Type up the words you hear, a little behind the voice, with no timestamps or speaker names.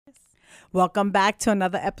Welcome back to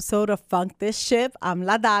another episode of Funk This Ship. I'm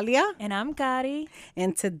La Dalia. And I'm Kari.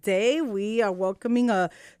 And today we are welcoming a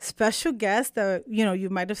special guest. You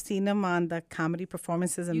might have seen him on the comedy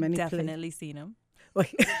performances in many places. Definitely seen him.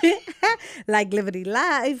 Like Liberty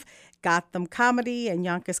Live, Gotham Comedy, and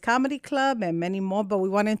Yonkers Comedy Club, and many more. But we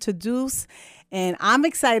want to introduce, and I'm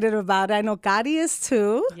excited about it. I know Kari is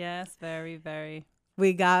too. Yes, very, very.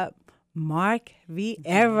 We got Mark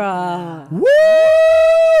Viera. Woo!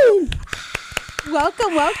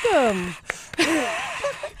 Welcome.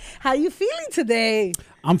 How you feeling today?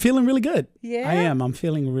 I'm feeling really good. Yeah? I am. I'm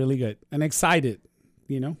feeling really good and excited.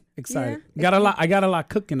 Excited. Yeah. I got a lot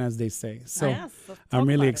cooking, as they say. So Yes, I'm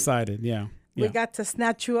really excited. Yeah. We got to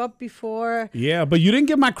snatch you up before. Yeah, but you didn't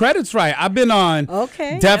get my credits right. I've been on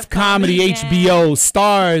Def Comedy, Comedy, HBO,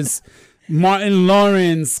 Stars, Martin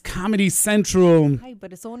Lawrence, Comedy Central, Hi,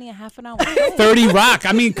 but it's only a half an hour. 30 Rock.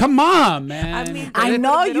 I mean, come on, man. I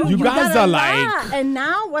know you guys got a are lot. like. And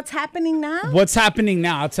now, what's happening now? What's happening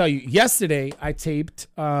now? I'll tell you. Yesterday, I taped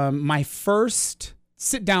my first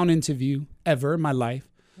sit-down interview ever in my life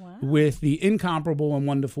with the incomparable and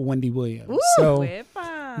wonderful Wendy Williams. Ooh. So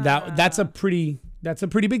that's a pretty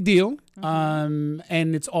big deal. And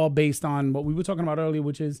it's all based on what we were talking about earlier,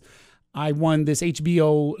 which is I won this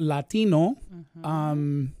HBO Latino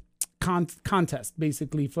contest,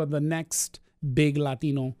 basically, for the next big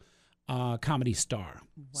Latino comedy star.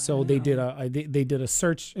 Wow. So they did a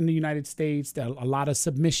search in the United States. There a lot of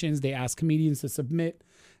submissions. They asked comedians to submit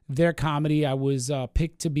their comedy. I was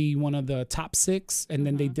picked to be one of the top 6, and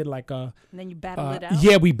then they did like a. And then you battled it out.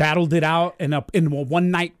 Yeah, we battled it out in a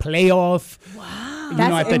one night playoff. Wow.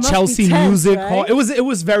 At the Chelsea Music Hall. It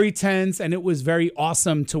was very tense, and it was very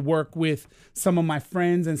awesome to work with some of my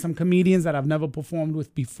friends and some comedians that I've never performed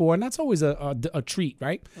with before, and that's always a treat,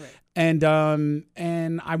 right? And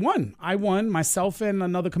I won. Myself and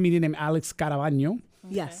another comedian named Alex Carabaño.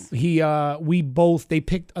 Yes. They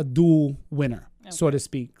picked a dual winner. So to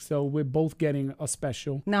speak. So we're both getting a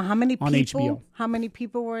special. Now, how many people? On HBO. How many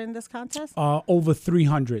people were in this contest? Over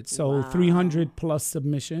 300. So 300 plus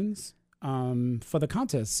submissions for the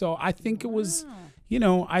contest. So I think it was,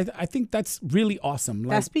 I think that's really awesome.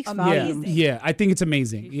 That speaks volumes. Yeah, I think it's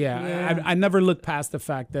amazing. Yeah. I never looked past the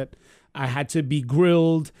fact that I had to be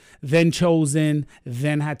grilled, then chosen,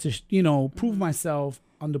 then had to, prove myself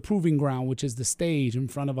on the proving ground, which is the stage in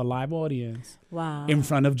front of a live audience. Wow. In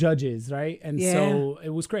front of judges, right? And so it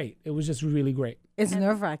was great. It was just really great. It's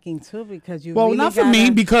nerve-wracking, too, because you really not for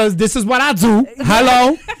me, because this is what I do.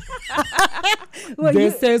 Hello?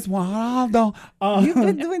 This is what I do. You've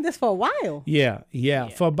been doing this for a while. Yeah.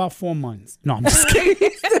 For about 4 months. No, I'm just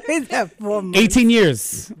kidding. 4 months. 18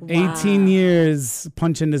 years. Wow. 18 years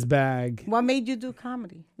punching this bag. What made you do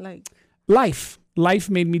comedy? Life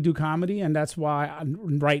made me do comedy, and that's why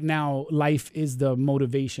right now life is the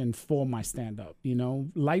motivation for my stand-up.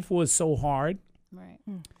 Life was so hard, right?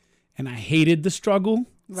 And I hated the struggle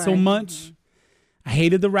so much. I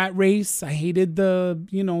hated the rat race. I hated the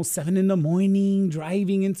 7 a.m.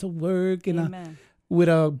 driving into work and with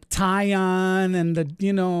a tie on and the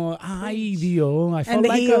ay Dios. I felt and the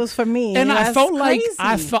like heels for me. And I felt crazy.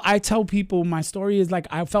 like I tell people my story is like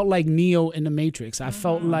I felt like Neo in the Matrix. I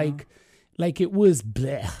felt like it was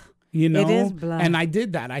bleh, It is bleh. And I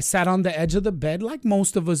did that. I sat on the edge of the bed like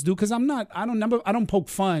most of us do, because I don't poke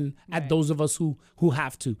fun at those of us who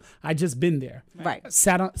have to. I just been there. Right.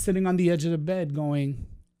 Sitting on the edge of the bed going,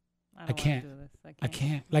 I can't. I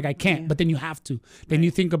can't. But then you have to. Then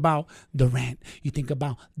you think about the rent. You think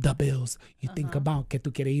about the bills. You think about que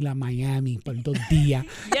tú quieres ir a Miami por 2 días.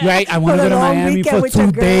 Right? I want to go to Miami for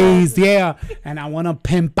 2 days. Yeah. And I want to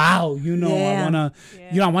pimp out, I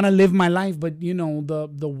want to live my life. But,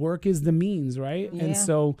 the work is the means, right? Yeah. And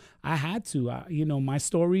so I had to. My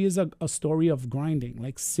story is a story of grinding,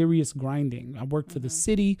 like serious grinding. I worked for the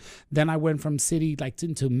city. Then I went from city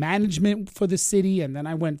into management for the city. And then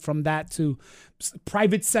I went from that to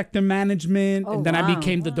private sector management, and then I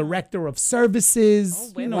became the director of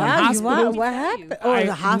services. In hospitals. What happened?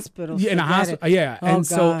 The hospital. Yeah, in a hospital. Yeah,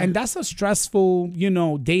 and that's a stressful,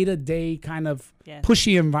 day-to-day kind of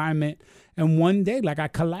pushy environment. And one day, I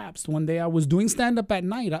collapsed. One day, I was doing stand-up at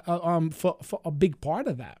night. For a big part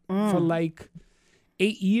of that, for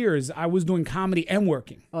 8 years, I was doing comedy and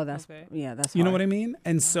working. Oh, that's that's hard. You know what I mean?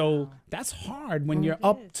 And so that's hard when you're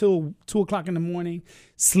up till 2:00 in the morning,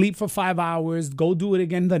 sleep for 5 hours, go do it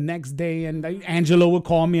again the next day. And Angelo would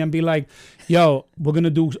call me and be like, yo, we're going to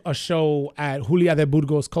do a show at Julia de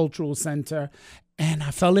Burgos Cultural Center. And I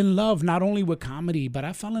fell in love not only with comedy, but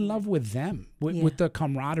I fell in love with them, with the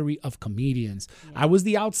camaraderie of comedians. I was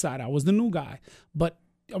the outside. I was the new guy. But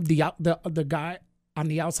the guy on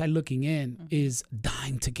the outside looking in is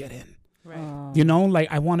dying to get in. Right. You know,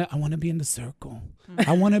 like I want to be in the circle.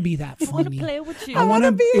 I want to be that funny. I want to play with you. I want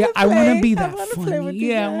to be. I want to be that play with funny. you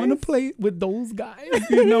Yeah, I guys. want to play with those guys.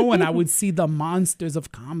 You know, and I would see the monsters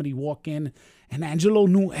of comedy walk in, and Angelo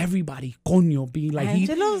knew everybody. Coño, be like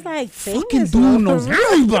Angelo's like fucking famous. dude bro, knows for real.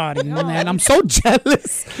 everybody, man. I'm so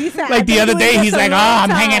jealous. He said, Like "I've the been other doing day, this he's a like, "Oh, long I'm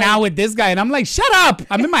hanging time." out with this guy," and I'm like, "Shut up!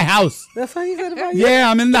 I'm in my house." That's what he said about you. Yeah,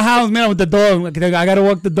 I'm in the house, man, with the dog. Like, I gotta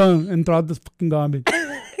walk the dog and throw out this fucking garbage.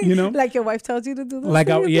 You know, Like your wife tells you to do this. like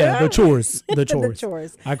thing? the chores, the chores.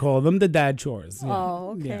 chores. I call them the dad chores. Yeah.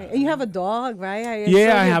 Oh, okay. Yeah. And you have a dog, right?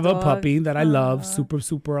 Yeah, I have a dog. puppy that I love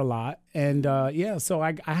super a lot. And yeah, so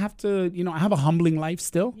I have to, you know, I have a humbling life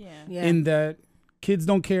still Yeah. in that kids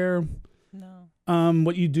don't care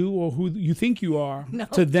what you do or who you think you are. No.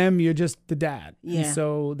 To them, you're just the dad. Yeah. And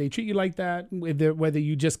so they treat you like that, whether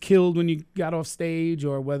you just killed when you got off stage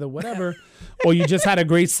or whether whatever, or you just had a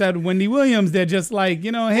great set with Wendy Williams. They're just like,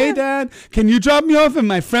 you know, hey, Dad, can you drop me off at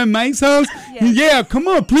my friend Mike's house? Yeah, come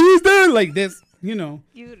on, please, Dad. Like this, you know.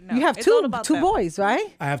 You have two boys,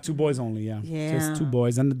 right? I have 2 boys only, yeah. Yeah. Just 2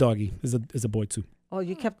 boys, and the doggy is a boy too. Oh,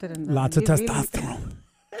 you kept it in there. Lots of testosterone.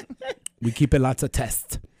 We keep it lots of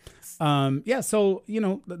test. Yeah, so, you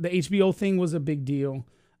know, the HBO thing was a big deal.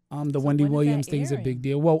 The Wendy Williams thing is a big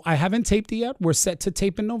deal. Well, I haven't taped it yet. We're set to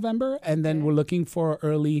tape in November, and then we're looking for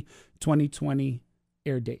early 2020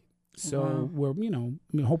 air date. So we're, you know,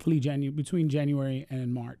 hopefully between January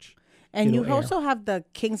and March. And you it'll air. also have the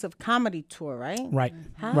Kings of Comedy tour, right? Right.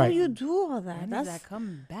 How right. do you do all that? When is that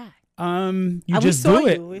coming back? You we just saw do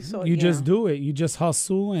it. you. We saw- You yeah. just do it. You just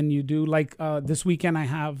hustle and you do like this weekend I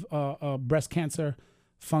have a breast cancer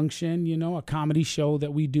function, you know, a comedy show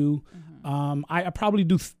that we do. I probably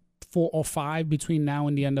do 4 or 5 between now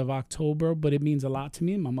and the end of October, but it means a lot to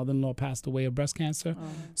me. My mother-in-law passed away of breast cancer.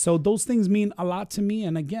 So those things mean a lot to me.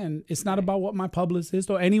 And again, it's not about what my publicist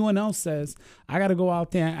or anyone else says. I got to go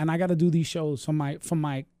out there and I got to do these shows for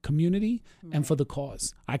my community and for the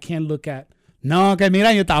cause. I can't look at, no, que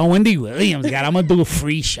mira, yo estaba Wendy Williams. God, I'm going to do a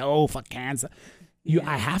free show for cancer.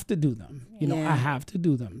 I have to do them. You know, I have to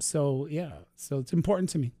do them. So, yeah. So it's important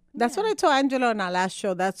to me. That's what I told Angelo in our last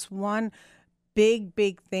show. That's one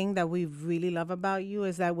big thing that we really love about you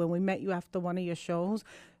is that when we met you after one of your shows,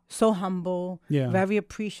 so humble, very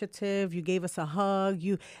appreciative. You gave us a hug.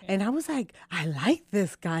 And I was like, I like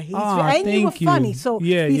this guy. He's and you were funny. So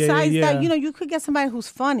besides that, you know, you could get somebody who's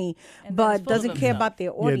funny but doesn't care about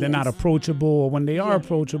their audience. Yeah, they're not approachable, or when they are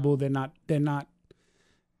approachable, they're not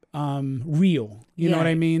real. You know what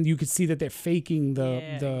I mean? You could see that they're faking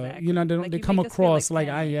the you know, they come across like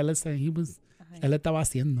let's say he was él estaba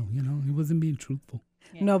haciendo, you know, he wasn't being truthful.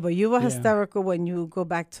 No, but you were hysterical when you go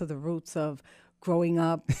back to the roots of growing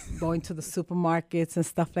up, going to the supermarkets and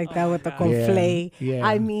stuff like that with the conflay. Yeah.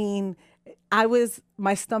 I mean,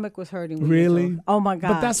 my stomach was hurting. When Really? you told- oh my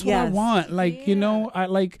God. But that's what I want. Like, you know, I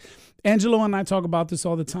like Angelo and I talk about this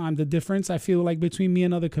all the time. The difference I feel like between me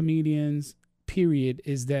and other comedians, period,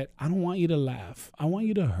 is that I don't want you to laugh. I want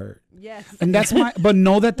you to hurt. Yes. And but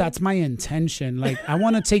know that that's my intention. Like, I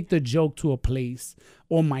want to take the joke to a place,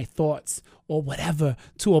 or my thoughts or whatever,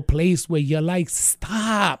 to a place where you're like,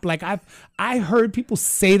 stop. Like, I heard people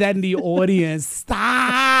say that in the audience,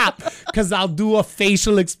 stop. Because I'll do a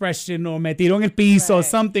facial expression or me tiro en el piso or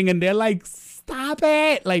something, and they're like, stop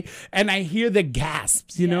it. Like, and I hear the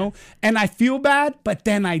gasps, you know, and I feel bad, but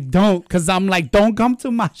then I don't, because I'm like, don't come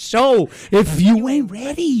to my show if you ain't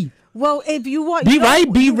ready. Well, if you want, be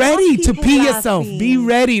ready to people pee yourself. laughing. Be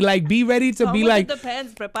ready to be like.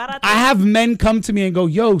 Depends. Prepárate. I have men come to me and go,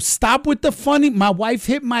 yo, stop with the funny. My wife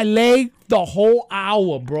hit my leg the whole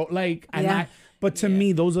hour, bro. Like, but to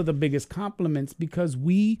me, those are the biggest compliments, because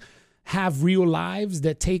we have real lives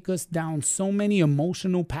that take us down so many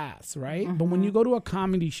emotional paths, right? But when you go to a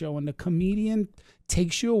comedy show and the comedian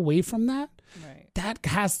takes you away from that, that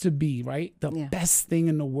has to be, right, the best thing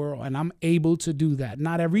in the world. And I'm able to do that.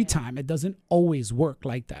 Not every time. It doesn't always work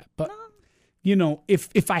like that. But, you know,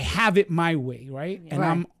 if I have it my way, right, and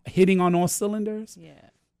I'm hitting on all cylinders,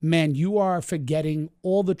 man, you are forgetting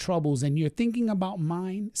all the troubles and you're thinking about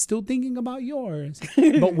mine, still thinking about yours.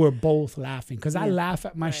 But we're both laughing, because I laugh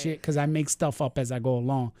at my shit because I make stuff up as I go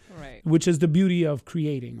along, which is the beauty of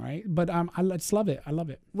creating, right? But I just love it. I love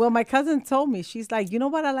it. Well, my cousin told me, she's like, you know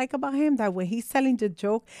what I like about him? That when he's telling the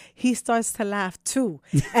joke, he starts to laugh too.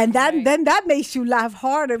 And then that makes you laugh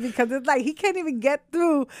harder, because it's like he can't even get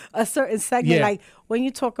through a certain segment. Like when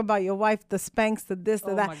you talk about your wife, the spanks, the this,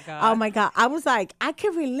 the that. My God. Oh my God. I was like, I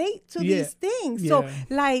can relate to these things. So Yeah.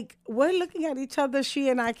 like we're looking at each other, she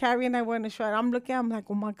and I, Carrie and I were in the show, and I'm like,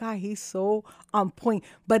 oh my God, he's so on point.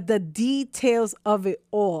 But the details of it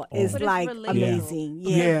all is But it's like relatable. amazing.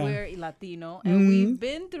 Because Yeah. we're Latino and we've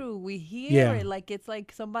been through, we hear it like it's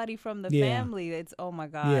like somebody from the family. It's oh my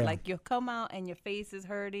God. Like you come out and your face is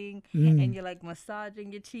hurting and you're like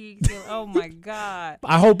massaging your cheeks. Oh my God.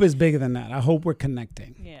 I hope it's bigger than that. I hope we're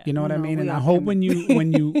connecting. Yeah. You know what I No, mean? we And I are hope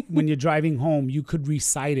when you're driving home, you could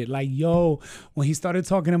recite it. Like, yo, when he started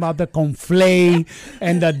talking about the conflay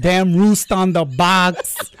and the damn roost on the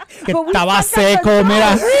box, que estaba seco,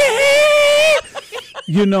 mira.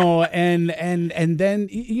 You know, and then,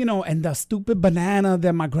 you know, and the stupid banana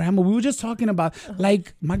that my grandma, we were just talking about,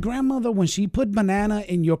 like my grandmother, when she put banana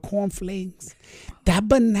in your cornflakes, that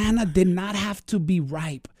banana did not have to be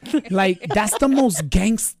ripe. Like, that's the most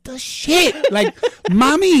gangster shit. Like,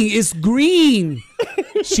 mommy, it's green.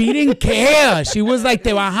 She didn't care. She was like,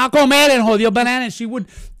 te vas a comer and jodió banana.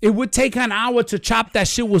 It would take an hour to chop that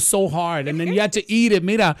shit, was so hard. And then you had to eat it.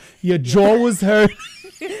 Mira, your jaw was hurt.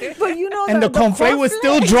 But you know, And the cornflake was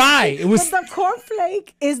still dry. It was. But the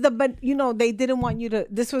cornflake is but you know, they didn't want you to.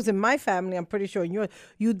 This was in my family, I'm pretty sure.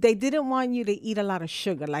 They didn't want you to eat a lot of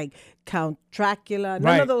sugar, like Count Dracula,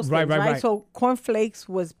 none of those things, right? So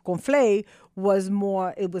cornflake was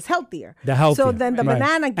more. It was healthier. The healthier. So then the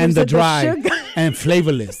banana gives and the it dry the sugar. and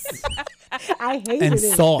flavorless I hated and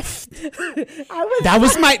it. soft.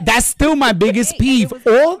 That's still my biggest peeve.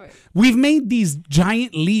 Or we've made these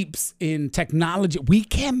giant leaps in technology. We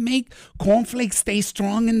can't make cornflakes stay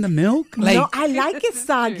strong in the milk. Like, No, I like it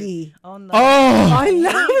soggy. Oh no. I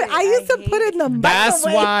love it. I used to put it in the microwave. that's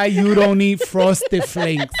why you don't eat Frosted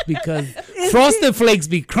Flakes, because Frosted Flakes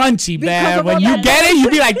be crunchy, man. of When all you that get it, you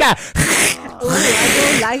be like that. Ooh,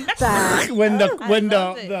 I don't like that. when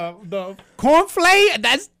the cornflake,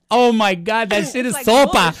 that's, oh my God, that shit is like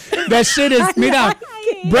sopa. That shit is, mira,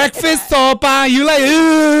 it. breakfast sopa. You like, I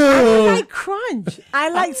ew. like crunch.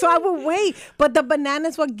 So I would wait. But the banana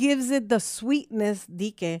is what gives it the sweetness,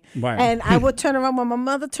 dike. Right. And I would turn around when my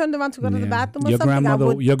mother turned around to go to the bathroom or Your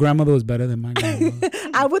something. your grandmother was better than my grandmother.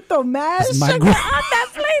 I would throw mad My sugar gra- on that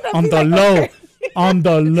plate. I'd On be the like, low. okay. On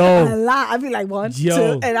the A low. lot. I'd be like, one, Yo,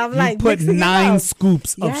 two. And I'm like, you put mixing it 9 up.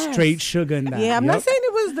 scoops of Yes. straight sugar in that. Yeah, I'm not Yup. saying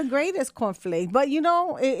it was the greatest cornflake, but you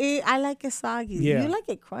know, I like it soggy. Yeah. You like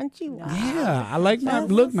it crunchy? Wow. Yeah, I like my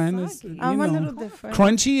That's look, so man. It's, soggy. you I'm a know, little different.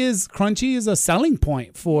 crunchy is a selling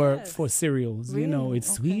point for cereals. You know, Really?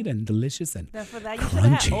 it's sweet and delicious and Then for that, you should have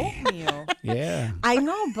had crunchy. oatmeal. Yeah. I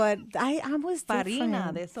know, but I was Farina.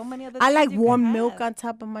 different. There's so many other I things like you can warm have. milk on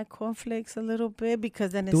top of my cornflakes a little bit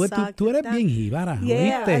because then it's Tú soggy. eres bien jíbara,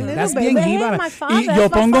 Yeah, a ¿oíste? little That's bit. bien Hey, jíbara. my father, Y yo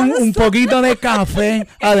that's my pongo un father's poquito de café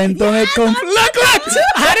adentro del cornflake. Look!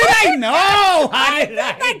 How did I know? How did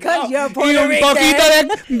I Because know? you're Y Puerto un Rican.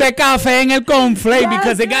 poquito de café en el cornflake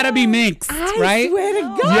because it gotta be mixed, I right? swear to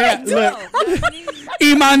God. Yeah, dude. look.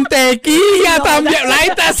 Y mantequilla también.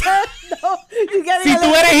 Right? That's... No, you gotta Si get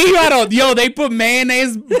tú like- eres jíbaro, yo, they put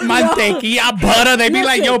mayonnaise, mantequilla, butter. They be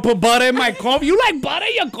like, yo, put butter in my coffee. You like butter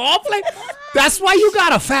in your cornflake? That's why you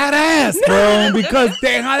got a fat ass, bro. Because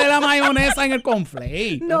deja de la mayonesa en el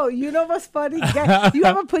cornflake. No, you know what's funny? You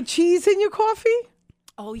ever put cheese in your coffee?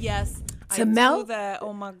 Oh, yes. To I melt? do that.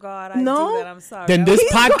 Oh, my God. I No? do that. I'm sorry. Then this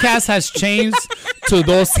podcast has changed to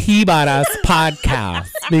Dos Jíbaras podcast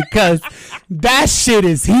because that shit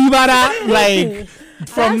is jíbara, like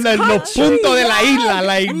from That's los country, puntos de la isla,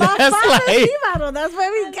 like My that's father's like. jíbaro, that's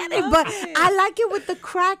where we get it. But I like it with the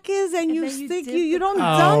crackers and you then you stick dip you the don't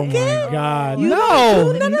Oh dunk my it. God! You No,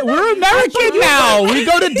 don't do none of that? we're American now. We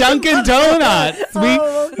go to Dunkin' Donuts.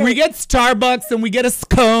 Oh, okay. We get Starbucks and we get a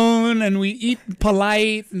scone and we eat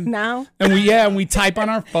polite. Now? And we type on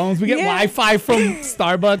our phones. We get Yeah. Wi-Fi from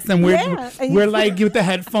Starbucks and Yeah, and we're you- like with the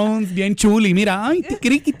headphones, bien chuli. Mira, ay,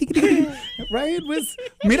 tiquiriqui, tiquiriqui. Right? It was,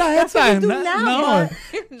 mira That's what esta. we do now, but-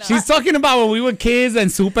 She's talking about when we were kids and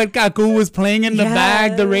Super Kaku was playing in the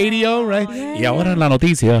back, the radio, right? Y ahora la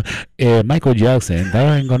noticia, Michael Jackson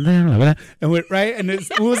estaba encontrando, ¿verdad? And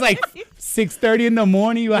it was like 6:30 in the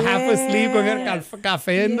morning. You were half asleep. We're gonna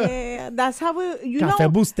café in the. Yeah, that's how we, Café know.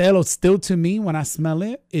 Bustelo still to me when I smell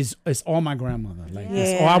it is all my grandmother, like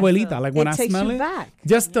it's Yeah. all abuelita. Like when It I takes smell you it, back.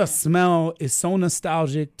 just the smell is so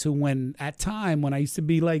nostalgic to when I used to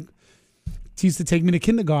be like she used to take me to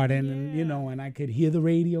kindergarten, and and I could hear the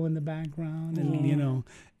radio in the background, and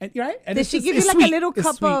and, right. And did she give you like a little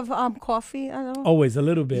cup of coffee? I don't know. Always a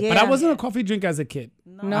little bit, but I wasn't a coffee drinker as a kid.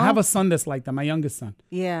 No. I have a son that's like that. My youngest son.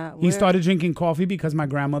 Yeah. He started drinking coffee because my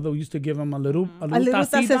grandmother used to give him a little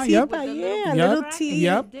tacita. Yep. A little tea.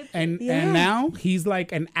 Yep. And now he's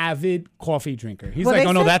like an avid coffee drinker. He's like,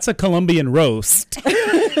 oh no, that's a Colombian roast.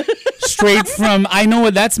 Straight from, I know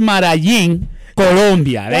what that's Medellin,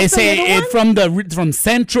 Colombia. They say it from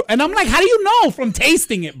Central, and I'm like, how do you know? From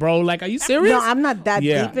tasting it, bro. Like, are you serious? No, I'm not that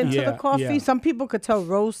deep into the coffee. Yeah. Some people could tell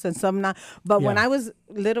roast and some not. But when I was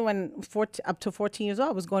little and up to 14 years old,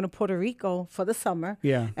 I was going to Puerto Rico for the summer.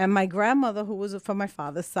 Yeah. And my grandmother, who was from my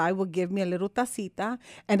father's side, would give me a little tacita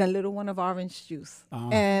and a little one of orange juice.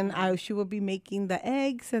 And she would be making the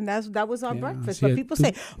eggs, and that was our breakfast. But people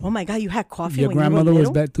say, oh my God, you had coffee when you were little? Your grandmother was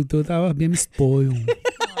back to bien spoiled.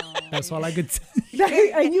 That's all I could say. And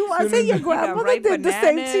I say your grandmother did the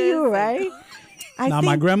same to you, right?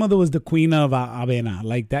 My grandmother was the queen of avena.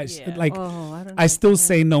 Like that. Like I still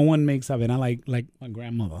say no one makes avena like my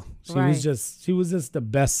grandmother. She was just the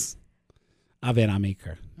best avena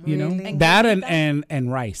maker. You know, that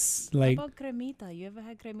and rice. Like, what about cremita? You ever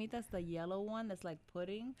had cremitas, the yellow one that's like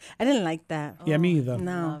pudding? I didn't like that. Yeah, me either.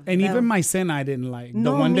 No, and even my cena I didn't like.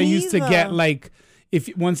 The one they used to get like.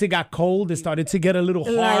 Once it got cold, it started to get a little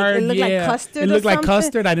hard. It looked like custard. It looked like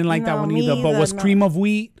custard. I didn't like that one either. But was cream of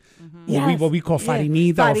wheat, what we call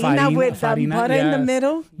farinita or farina with butter in the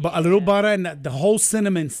middle. But a little butter and the whole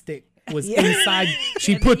cinnamon stick was inside.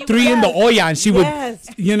 She put 3 in the olla, and she would,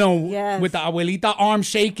 with the abuelita arm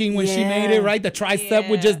shaking when she made it, right? The tricep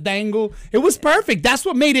would just dangle. It was perfect. That's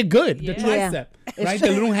what made it good. The tricep. Right, the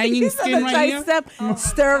little hanging skin right here.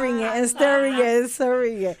 Stirring it and stirring it and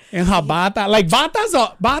stirring it. And her bata, like batas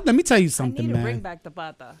are, let me tell you something, man. Bring back the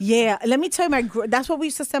bata. Yeah, let me tell you, that's what we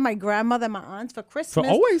used to send my grandmother and my aunts for Christmas.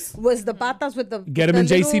 For always. Was the batas with the get them in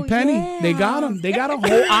J.C. Penney. Yeah. They got them. They got a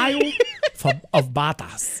whole aisle of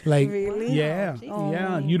batas. Like, really? Yeah,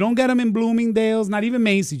 yeah. You don't get them in Bloomingdale's, not even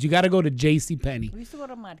Macy's. You got to go to J.C. Penney. We used to go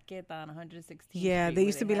to Marqueta on 116th Yeah, Street, they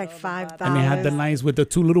used to be like $5. And they had the nice with the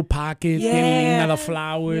 2 little pockets. Yeah. The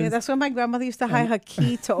flowers. Yeah, that's when my grandmother used to hide her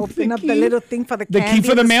key to open up the little thing for the candy. The key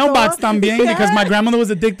for the mailbox store. También, because my grandmother was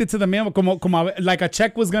addicted to the mail. Como like a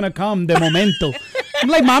check was going to come de momento. I'm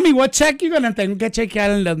like, Mommy, what check you going to tengo que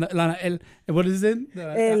chequear el what is it?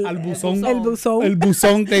 El buzón. El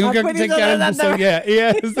buzón. Tengo que chequear el buzón.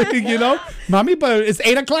 Yeah. You know? Mommy, but it's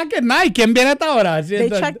 8 o'clock at night. ¿Quién viene a esta hora? They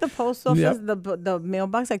check the post office, the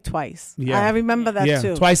mailbox like twice. Yeah. I remember that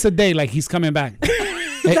too. Twice a day, like he's coming back.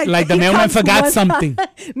 Like the mailman forgot something.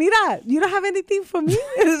 Mira, you don't have anything for me?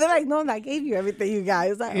 They're like, no, I gave you everything you got.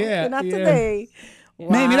 It's like, okay, not today. Wow.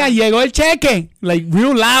 Man, mira, llegó el cheque. Like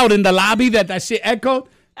real loud in the lobby that shit echoed.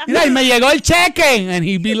 Mira, me llegó el cheque. And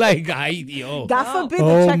he'd be like, ay, Dios. God forbid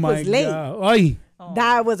the check was late. Ay.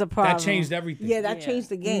 That was a problem. That changed everything. Yeah, that changed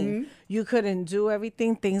the game. Mm-hmm. You couldn't do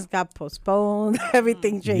everything. Things got postponed.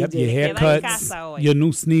 Everything changed. Yep, your haircuts, your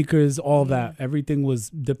new sneakers, all that. Everything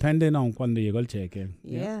was dependent on cuando llegó el cheque.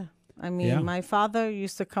 Yeah. I mean, my father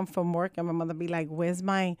used to come from work and my mother be like, where's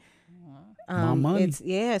my money?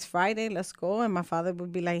 It's Friday, let's go. And my father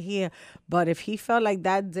would be like, here. But if he felt like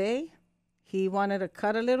that day he wanted to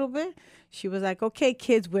cut a little bit, she was like, okay,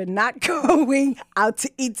 kids, we're not going out to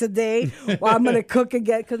eat today. Well, I'm going to cook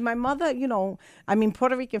again. Because my mother,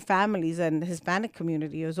 Puerto Rican families and Hispanic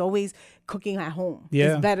community is always cooking at home.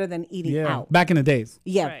 Yeah. It's better than eating out. Back in the days.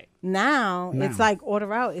 Yeah. Right. Now, it's like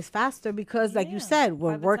order out. It's faster because, like you said,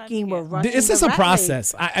 we're working, we're rushing. It's just a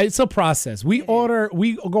process. It's a process. We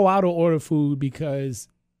go out or order food because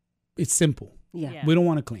it's simple. Yeah. We don't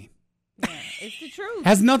want to clean. Yeah, it's the truth.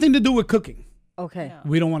 Has nothing to do with cooking. Okay. No.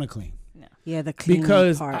 We don't want to clean. No. Yeah, the cleaning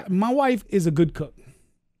because part. My wife is a good cook,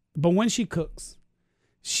 but when she cooks,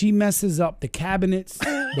 she messes up the cabinets,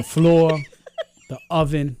 the floor, the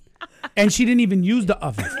oven, and she didn't even use the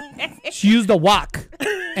oven. She used a wok,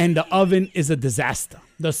 and the oven is a disaster.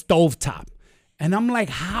 The stovetop, and I'm like,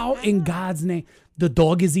 how in God's name? The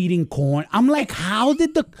dog is eating corn. I'm like, how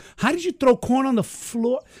did you throw corn on the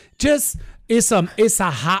floor? Just it's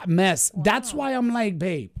a hot mess. Wow. That's why I'm like,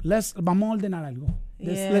 babe, vamos a ordenar algo.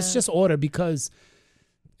 Let's just order because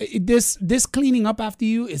this cleaning up after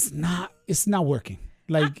you it's not working.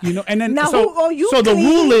 Like, and then now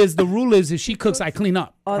the rule is if she cooks, I clean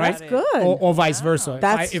up. Oh, right? That's good. Or vice versa.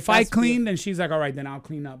 If I clean, good. then she's like, all right, then I'll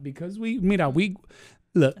clean up because we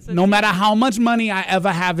look, no matter how much money I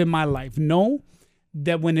ever have in my life, know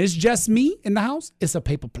that when it's just me in the house, it's a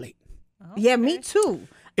paper plate. Okay. Yeah, me too.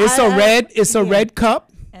 It's a red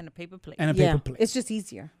cup And a paper plate. It's just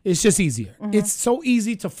easier. It's just easier. It's so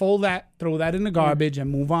easy to fold that, throw that in the garbage and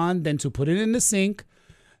move on, than to put it in the sink,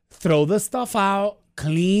 throw the stuff out,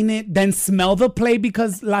 clean it, then smell the plate,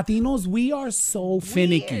 because Latinos, we are so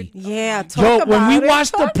finicky. Yeah, when we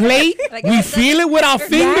wash the plate, we feel it with our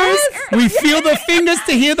fingers. We feel the fingers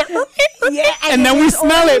to hear the... and then we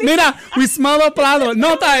smell it. Mira, we smell the plato.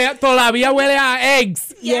 No, todavía huele a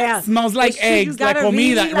eggs. Yeah. Smells like eggs, like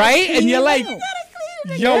comida, really right? And you're like...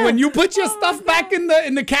 Yo, when you put your stuff back in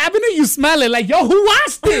the cabinet, you smell it. Like, yo, who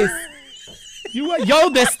washed this?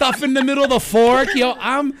 There's stuff in the middle of the fork.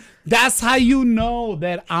 That's how you know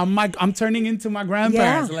that I'm turning into my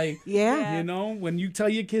grandparents. You know, when you tell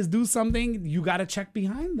your kids do something, you got to check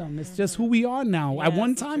behind them. It's just who we are now. At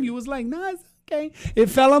one time, you was like, nah, it's okay. It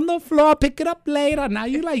fell on the floor. Pick it up later. Now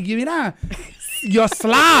you like, you're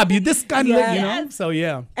slob. You this kind of, you know. So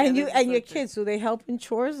yeah. And your kids, do they help in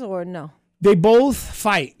chores or no? They both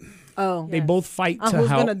fight. Oh, they both fight to who's help. Who's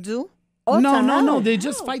gonna do? No. They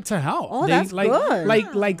just fight to help. Oh, that's good.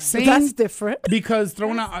 Like saying that's different. Because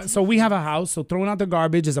throwing out. So we have a house. So throwing out the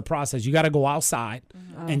garbage is a process. You got to go outside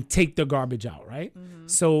and take the garbage out, right?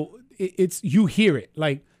 So it's you hear it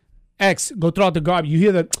like, X, go throw out the garbage. You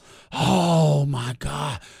hear the, oh my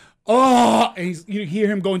God. Oh, and you hear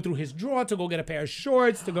him going through his drawer to go get a pair of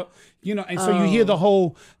shorts to go, and so you hear the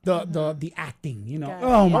whole the acting,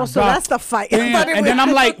 Oh my God! So that's the fight. And then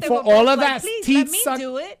I'm like, for all of that teeth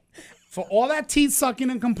sucking, for all that teeth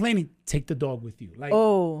sucking and complaining, take the dog with you. Like,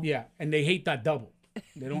 yeah, and they hate that double.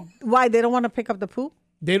 They don't. Why they don't want to pick up the poop?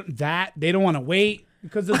 They don't want to wait.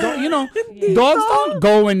 Because the dog, dogs don't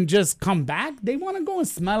go and just come back. They want to go and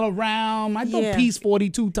smell around. My dog pees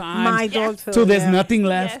 42 times. My dog too. So there's nothing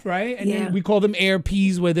left, right? And then we call them air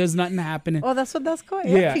pees where there's nothing happening. Oh, that's what that's called?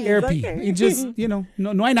 Air pee. Air pee. It just, no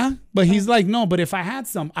hay nada. But he's like, no, but if I had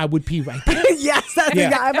some, I would pee right there. Yes.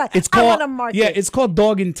 It's called, I want to mark it. It's called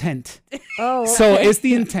dog intent. Oh. So it's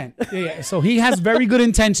the intent. Yeah. So he has very good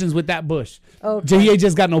intentions with that bush. Okay. He ain't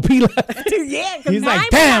just got no pee left. He's like,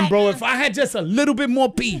 damn, bro, if I had just a little bit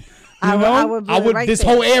more pee, I would right this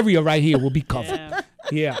there. Whole area right here will be covered.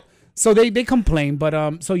 Yeah. So they complain,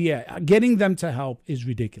 but so yeah, getting them to help is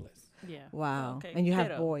ridiculous. Yeah. Wow. Okay. And you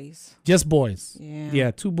have boys. Just boys.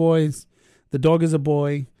 Yeah, 2 boys. The dog is a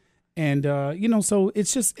boy. And so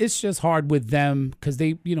it's just hard with them because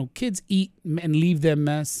they, kids eat and leave their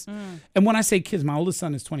mess. And when I say kids, my oldest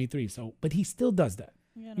son is 23, but he still does that.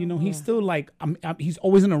 He's still like, he's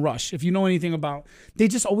always in a rush. If you know anything about, they're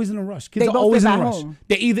just always in a rush. Kids are always in a rush. Home.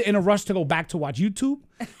 They're either in a rush to go back to watch YouTube.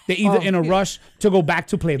 They're either in a rush to go back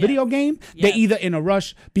to play a video game. They're either in a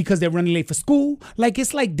rush because they're running late for school. Like,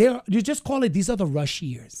 it's like you just call it, these are the rush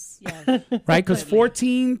years. Yeah. Right? Because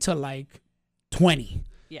 14 to like 20.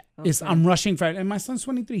 Yeah. Okay. I'm rushing for it. And my son's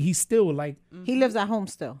 23. He's still like. He lives at home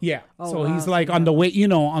still. Yeah. So he's like on the way,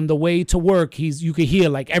 on the way to work. You could hear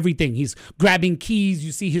like everything. He's grabbing keys.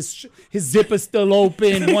 You see his zipper still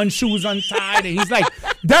open. One shoe's untied. And he's like,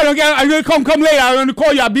 Dad, I'm going to come later. I'm going to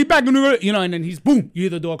call you. I'll be back. And then he's boom. You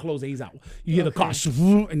hear the door close and he's out. You hear the car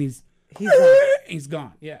and he's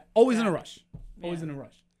gone. Yeah. Always in a rush. Always in a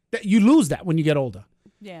rush. You lose that when you get older.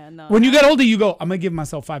 Yeah, no. When you get older, you go, I'm going to give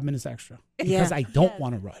myself 5 minutes extra because I don't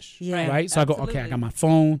want to rush. Yeah. Right? So absolutely. I go, okay, I got my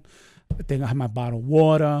phone. I think I have my bottle of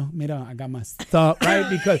water. Mira, I got my stuff, right?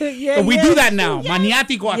 Because but we do that now.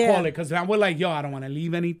 Maniático, I call it, because we're like, yo, I don't want to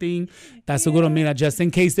leave anything. That's a good one. Mira, just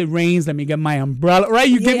in case it rains, let me get my umbrella, right?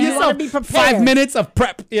 You give yourself 5 minutes of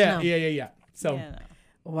prep. Yeah. So,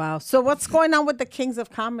 wow. So what's going on with the Kings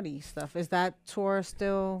of Comedy stuff? Is that tour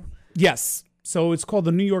still? Yes. So it's called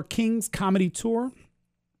the New York Kings Comedy Tour.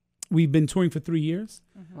 We've been touring for 3 years.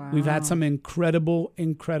 Wow. We've had some incredible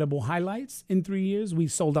highlights in 3 years. We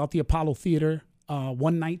sold out the Apollo Theater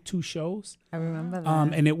 1 night, 2 shows. I remember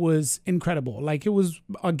that. And it was incredible. Like, it was,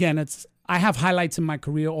 again, I have highlights in my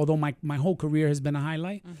career, although my whole career has been a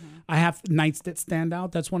highlight. I have nights that stand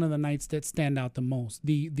out. That's one of the nights that stand out the most.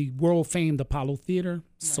 The world famed Apollo Theater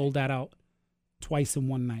sold that out twice in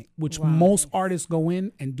 1 night, which most artists go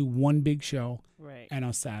in and do 1 big show and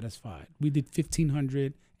are satisfied. We did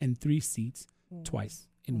 1,503 seats twice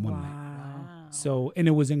in 1 night. So, and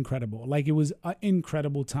it was incredible. Like, it was an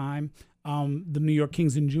incredible time. The New York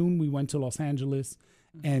Kings in June, we went to Los Angeles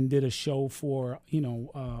and did a show for,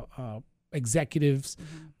 executives,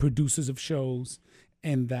 producers of shows,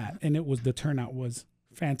 and the turnout was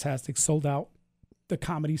fantastic. Sold out the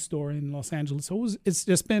Comedy Store in Los Angeles. So it's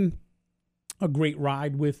just been a great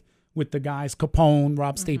ride with the guys, Capone,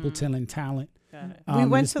 Rob Stapleton, and Talent. We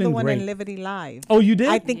went to the one in Liberty Live. Oh, you did?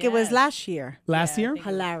 I think it was last year. Last year?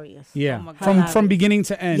 Hilarious. Yeah. From beginning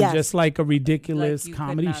to end, just like a ridiculous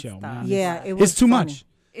comedy show. Man. Yeah, it was It's too funny. much.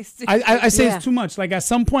 I say it's too much. Like at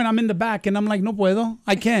some point I'm in the back and I'm like, no puedo.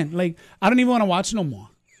 I can't. Like I don't even want to watch no more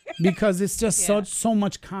because it's just so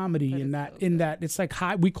much comedy in that it's like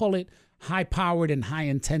we call it high powered and high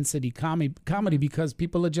intensity comedy because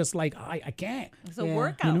people are just like, I can't. It's a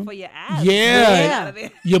workout for your abs. Yeah.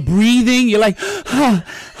 You're breathing. You're like, oh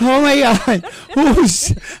my God.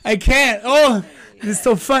 I can't. Oh, it's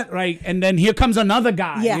so fun. Right. And then here comes another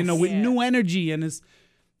guy, with new energy. And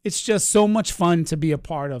it's just so much fun to be a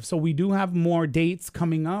part of. So we do have more dates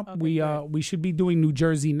coming up. Okay, we should be doing New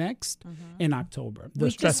Jersey next in October. The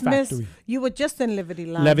Stress Factory. You were just in Liberty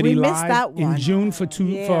Live. We missed that one. In June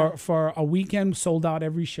for a weekend, sold out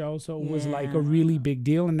every show. So it was like a really big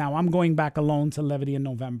deal. And now I'm going back alone to Liberty in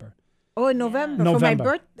November. Oh, in November. For my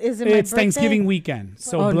birthday? It's Thanksgiving weekend.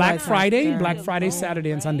 So Black Friday,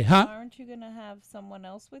 Saturday, and Sunday. Huh? Aren't you going to have someone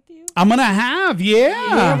else with you? I'm going to have,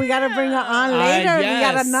 Yeah, we got to bring her on later. We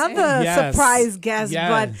got another surprise guest.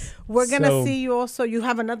 But we're going to see you also. You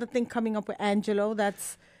have another thing coming up with Angelo.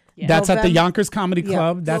 That's November. At the Yonkers Comedy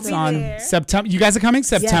Club. That's on September. You guys are coming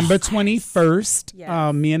September 21st.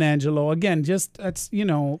 Yes. Me and Angelo. Again,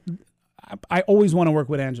 I always want to work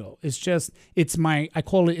with Angelo. It's my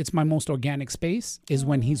most organic space is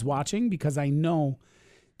when he's watching because I know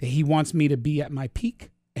that he wants me to be at my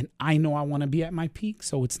peak and I know I want to be at my peak.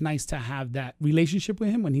 So it's nice to have that relationship with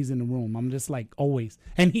him when he's in the room. I'm just like always.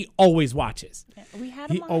 And he always watches. Yeah, we had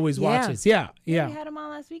him always watches. Yeah. We had him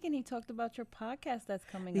on last week and he talked about your podcast that's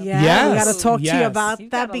coming up. Yeah, we got to talk to you about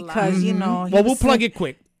that because, Well, we'll plug it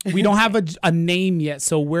quick. We don't have a name yet,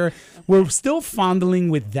 so we're still fondling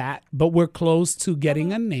with that, but we're close to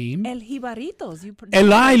getting a name. El Jibaritos.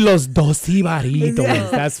 Los dos Jibaritos. Yeah.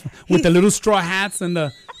 That's with the little straw hats and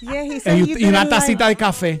the he said you didn't una tacita de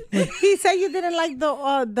café. He said you didn't like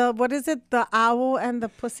the what is it, the owl and the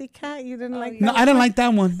pussycat. You didn't like that. No, I didn't like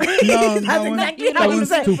that one. No, that's exactly how he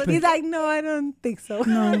said. He's like, no, I don't think so.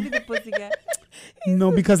 No, the pussycat.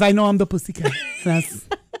 No, because I know I'm the pussycat.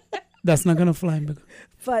 That's not gonna fly.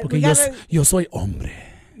 Porque yo soy hombre.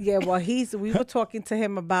 Yeah, well, we were talking to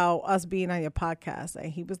him about us being on your podcast,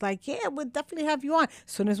 and he was like, yeah, we'll definitely have you on.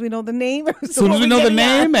 As soon as we know the name. As soon as we know the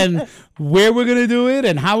name and where we're going to do it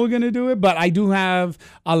and how we're going to do it. But I do have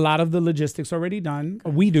a lot of the logistics already done.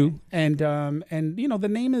 We do. And the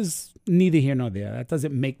name is neither here nor there. That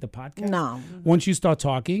doesn't make the podcast. No. Once you start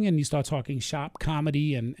talking and you start talking shop,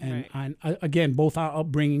 comedy, and again, both our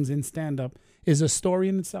upbringings in stand-up, is a story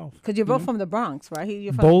in itself. Because you're both from the Bronx, right?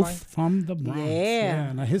 You're from the Bronx.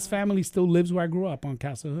 Yeah. Now his family still lives where I grew up on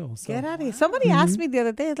Castle Hill. So. Get out of here. Somebody asked me the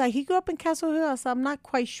other day, like, he grew up in Castle Hill, so I'm not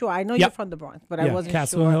quite sure. I know you're from the Bronx, but I wasn't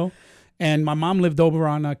Castle Hill. And my mom lived over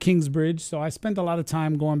on Kingsbridge, so I spent a lot of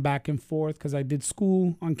time going back and forth because I did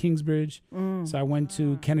school on Kingsbridge. So I went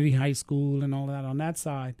to Kennedy High School and all that on that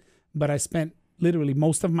side. But I spent literally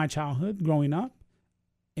most of my childhood growing up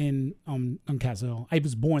on Castle Hill. I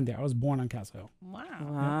was born there. I was born on Castle Hill.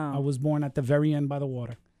 Wow. I was born at the very end by the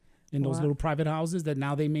water in those little private houses that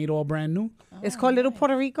now they made all brand new. It's called Little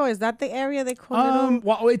Puerto Rico. Is that the area they call it?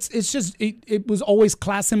 Well, it's just it was always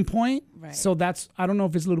Class and Point. Right. So I don't know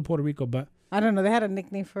if it's Little Puerto Rico, but I don't know. They had a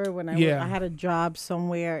nickname for it when I had a job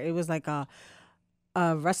somewhere. It was like a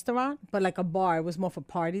restaurant, but like a bar. It was more for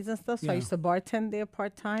parties and stuff. So I used to bartend there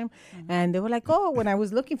part-time. And they were like, oh, when I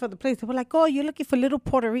was looking for the place, they were like, oh, you're looking for Little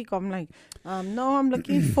Puerto Rico. I'm like, no, I'm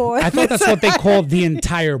looking for... I thought that's what they called the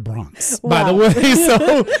entire Bronx, by the way.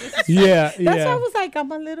 So, That's why I was like, I'm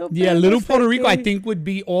a little bit... Yeah, Little Puerto Rico, I think, would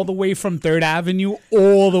be all the way from 3rd Avenue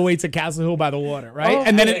all the way to Castle Hill by the water, right?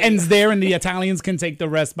 And then it ends there, and the Italians can take the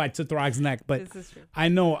rest by to Throg's Neck. But I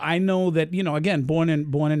know that, again, born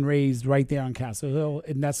and raised right there on Castle Hill.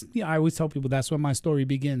 And that's I always tell people that's where my story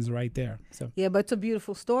begins, right there. So yeah, but it's a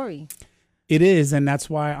beautiful story. It is, and that's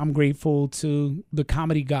why I'm grateful to the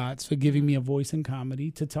comedy gods for giving me a voice in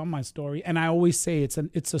comedy to tell my story. And I always say it's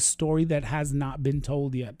a story that has not been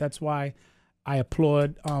told yet. That's why I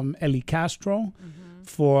applaud Eli Castro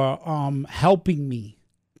for helping me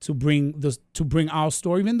to bring our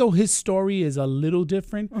story, even though his story is a little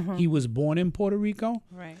different. He was born in Puerto Rico,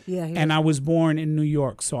 right? Yeah, and I was born in New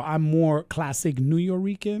York, so I'm more classic New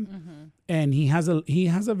Yorican, and he has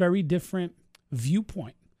a very different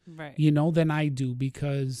viewpoint, right? Than I do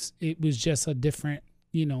because it was just a different.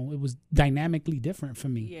 It was dynamically different for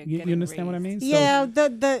me. Yeah, you understand what I mean? Yeah,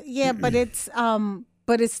 but it's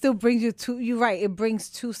But it still brings you to, you're right, it brings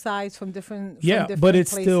two sides from different but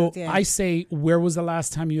it's places, still, I say, where was the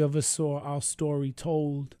last time you ever saw our story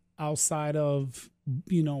told outside of,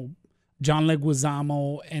 John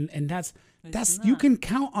Leguizamo? And that's you can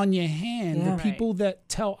count on your hand the people that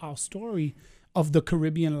tell our story of the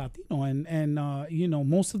Caribbean Latino. And you know,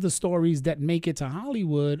 most of the stories that make it to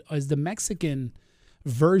Hollywood is the Mexican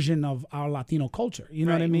version of our Latino culture. You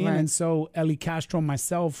know what I mean? Right. And so Ellie Castro,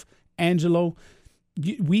 myself, Angelo,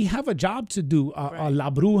 we have a job to do. La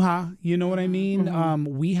Bruja, you know what I mean?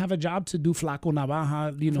 We have a job to do. Flaco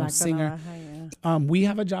Navaja, you know, singer. Navaja, we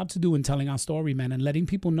have a job to do in telling our story, man, and letting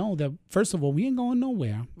people know that, first of all, we ain't going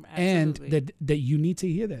nowhere. Absolutely. And that you need to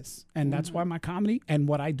hear this. And that's why my comedy and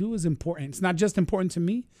what I do is important. It's not just important to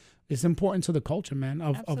me. It's important to the culture, man.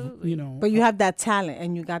 Of you know. But you have that talent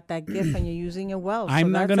and you got that gift and you're using it well.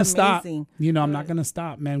 I'm not gonna stop. You know, I'm not gonna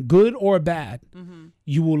stop, man. Good or bad,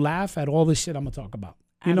 you will laugh at all the shit I'm gonna talk about.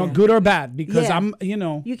 You know, good or bad, because I'm, you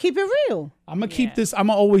know, you keep it real. I'm gonna keep this. I'm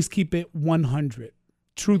gonna always keep it 100.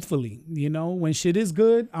 Truthfully, you know, when shit is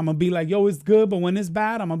good, I'm gonna be like, yo, it's good. But when it's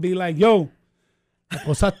bad, I'm gonna be like, yo,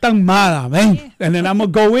 cosa tan mala, man. And then I'm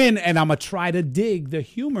gonna go in and I'm gonna try to dig the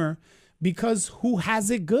humor. Because who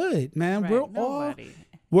has it good, man? Right.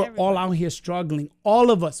 We're all out here struggling.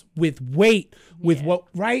 All of us with weight, with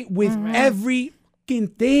with every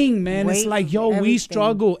thing, man. It's like, yo, we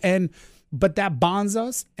struggle, but that bonds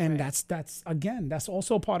us, and that's again, that's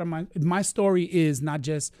also part of my story. Is not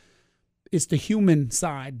just, it's the human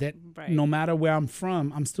side that no matter where I'm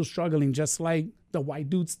from, I'm still struggling, just like the white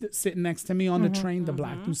dude sitting next to me on the train, the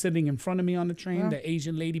black dude sitting in front of me on the train, the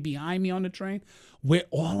Asian lady behind me on the train. We're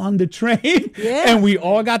all on the train, and we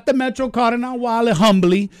all got the Metro card in our wallet,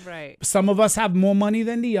 humbly. Right. Some of us have more money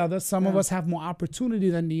than the other. Some of us have more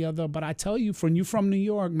opportunity than the other. But I tell you, when you're from New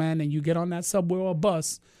York, man, and you get on that subway or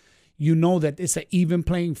bus, you know that it's an even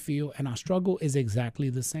playing field, and our struggle is exactly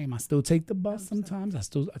the same. I still take the bus sometimes. I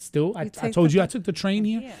told you I took the train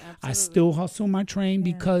here. Yeah, I still hustle my train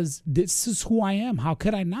because this is who I am. How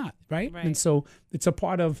could I not, right? And so it's a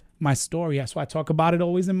part of my story. That's why I talk about it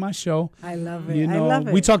always in my show. I love it. You know, I love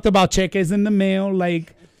it. We talked about cheques in the mail,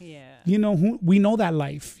 like. You know, we know that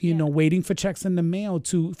life, you know, waiting for checks in the mail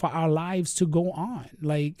for our lives to go on.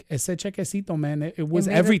 Like, ese chequecito, man, it was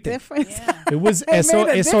everything. It was,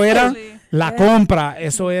 eso era la compra.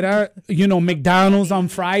 Eso era, you know, McDonald's on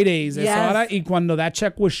Fridays. Eso era, y cuando that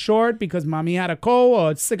check was short because mommy had a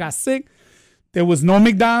cold or got sick, there was no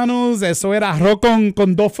McDonald's. Eso era arroz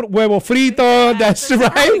con dos huevos fritos. That's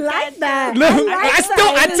right. I like that. Look,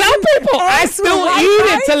 I tell people, I still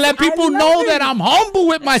eat it to let people know that I'm humble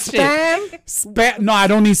with my shit. Spam? No, I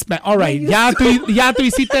don't need spam. All right. Ya tú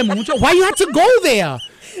hiciste mucho. Why you have to go there?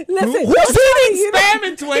 Listen, who's eating spam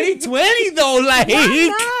in 2020 though? Like,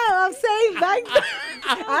 no, I'm saying back then,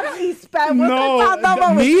 I don't eat spam.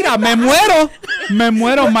 No, mira, me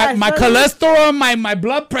muero. My cholesterol, my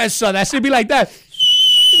blood pressure, that should be like that.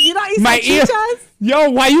 You don't eat salchichas? Yo,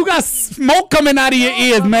 why you got smoke coming out of your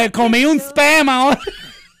ears, man? Comí un spam ahora.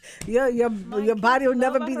 Your body will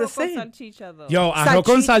never be the same. Yo, arroz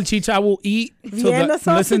con salchicha I will eat.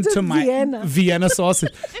 Listen to my Vienna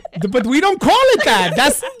sausage. But we don't call it that.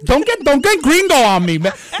 That's don't get gringo on me.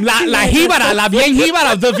 La jíbara, la bien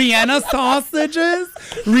jíbara, the Vienna sausages.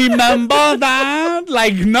 Remember that?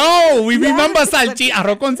 Like, no, we remember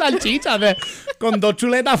arroz con salchicha, con dos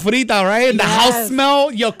chuletas fritas, right? The house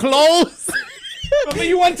smell, your clothes. Remember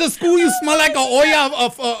you went to school, you smell like an oil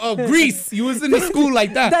of grease. You was in the school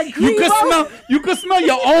like that. You could smell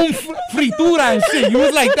your own fritura and shit. You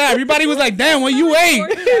was like that. Everybody was like, damn, what you ate?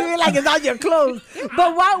 Like it's on your clothes.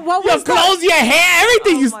 But what was your clothes, your hair,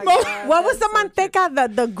 everything you smell. God. What was the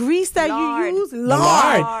manteca, the grease that you used?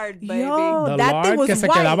 Lard, baby. Yo, that lard thing was que se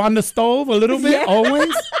white. quedaba on the stove a little bit,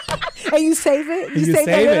 always. And you save it. You save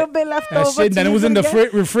a little bit left over. Shit, then it was in the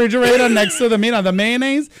refrigerator next to the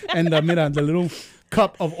mayonnaise and the little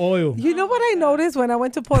cup of oil. You know what I noticed when I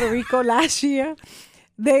went to Puerto Rico last year?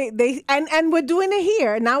 They we're doing it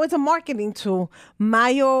here. Now it's a marketing tool.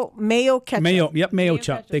 Mayo ketchup. Mayo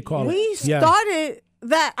chop, they call it. We started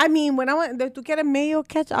that. I mean, when I went to get a mayo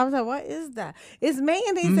ketchup, I was like, what is that? It's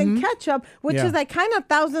mayonnaise and ketchup, which is like kind of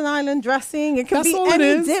Thousand Island dressing. It can be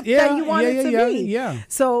any dip that you want it to be. Yeah.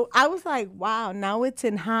 So I was like, wow, now it's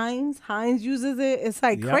in Heinz. Heinz uses it. It's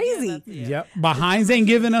like crazy. Yep. But Heinz ain't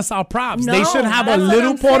giving us our props. No, they should have a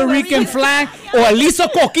little Puerto Rican flag or at least a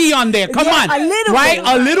coquille on there. Come on. A little right?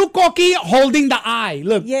 A little coquille holding the I.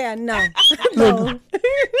 Look. Yeah, no. Look.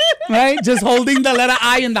 Right? Just holding the letter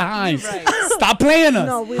I in the Heinz. Right. Stop playing us.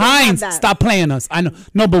 No, Heinz, stop playing us. I know.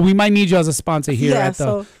 No, but we might need you as a sponsor here at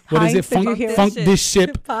the what Heinz, is it? Funk This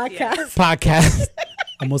Ship podcast.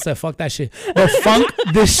 Almost said fuck that shit. But Funk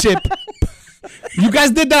This Ship. You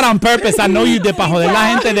guys did that on purpose. I know you did para joder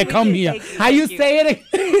la gente de come here. How you say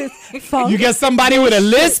it? You get somebody with a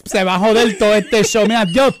lisp, se va a joder todo este show. Mira,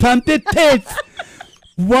 yo, pump it tits.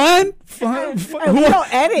 1 We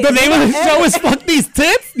don't edit. The name of the show is Fuck These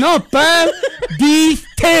Tits? No, Fuck These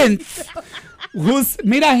Tits.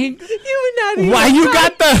 Mira, why you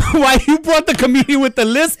brought the comedian with the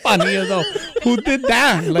lisp on here though? Who did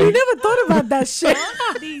that? Like, we never thought about that shit.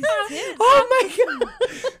 Oh my God.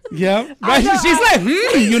 Yeah. She's like,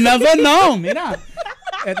 you never know. Mira.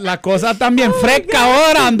 La cosa también fresca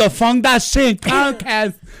ahora on the Funk That Shit.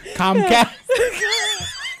 Comcast.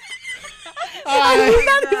 I'm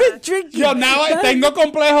not even drinking. Yo, now I tengo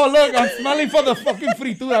complejo. Look, I'm smelling for the fucking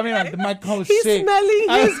fritura. Mira, my clothes He's shit. smelling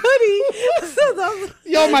his hoodie.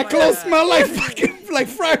 Yo, my clothes smell like fucking like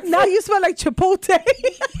fried. Now you smell like Chipotle.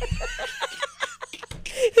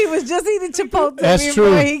 He was just eating Chipotle. That's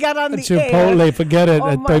true. He got on the Chipotle, air. Forget it.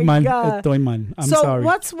 Oh my God. I'm sorry.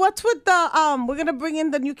 So what's with the we're gonna bring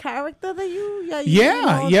in the new character that you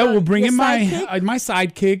we'll bring in my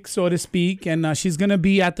sidekick, so to speak, and she's gonna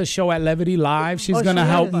be at the show at Levity Live. She's gonna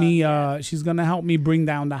help me. She's gonna help me bring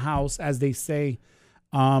down the house, as they say,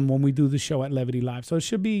 when we do the show at Levity Live. So it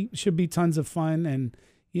should be tons of fun, and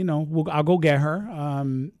I'll go get her.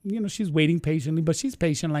 She's waiting patiently, but she's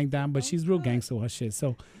patient like that. But she's real gangster with her shit.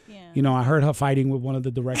 So, I heard her fighting with one of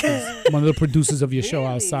the directors, one of the producers of your show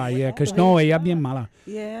outside. Yeah, because ella bien mala.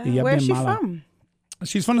 Yeah. Where's she from?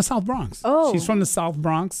 She's from the South Bronx. Oh, she's from the South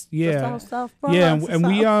Bronx. Yeah, South Bronx. Yeah, and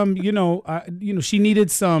we, she needed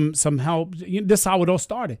some help. This is how it all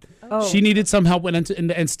started. Oh. She needed some help in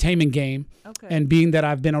the entertainment game. Okay. And being that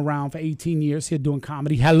I've been around for 18 years here doing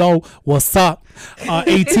comedy, hello, what's up?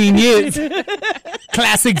 18 years,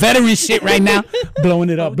 classic veteran shit right now, blowing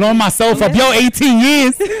it up, blowing myself up. Yo, 18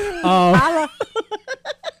 years.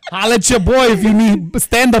 Holla at your boy if you need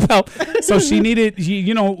stand-up help. So she needed,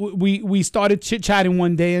 we started chit-chatting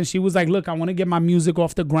one day, and she was like, look, I want to get my music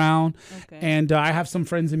off the ground. Okay. And I have some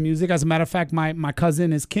friends in music. As a matter of fact, my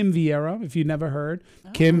cousin is Kim Viera, if you never heard. Oh.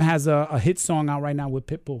 Kim has a hit song out right now with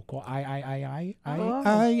Pitbull called I.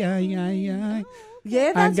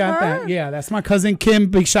 Yeah, that's I got her. that. Yeah, that's my cousin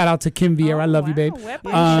Kim. Big shout out to Kim Viera. I love you, babe.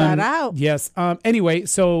 Shout out. Yes. Anyway,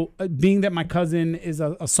 so being that my cousin is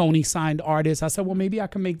a Sony signed artist, I said, well, maybe I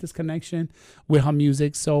can make this connection with her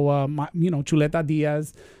music. So, Chuleta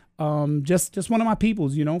Diaz, just one of my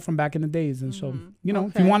peoples, from back in the days. And so,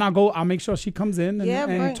 if you want, I'll make sure she comes in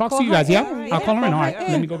and talks to you guys. Yeah, in. I'll call her in. All right,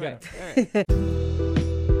 let me go get her.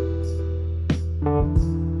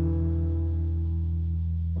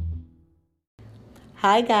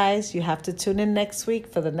 Hi guys, you have to tune in next week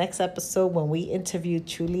for the next episode when we interview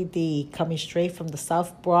Truly D, coming straight from the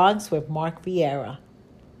South Bronx with Mark Viera.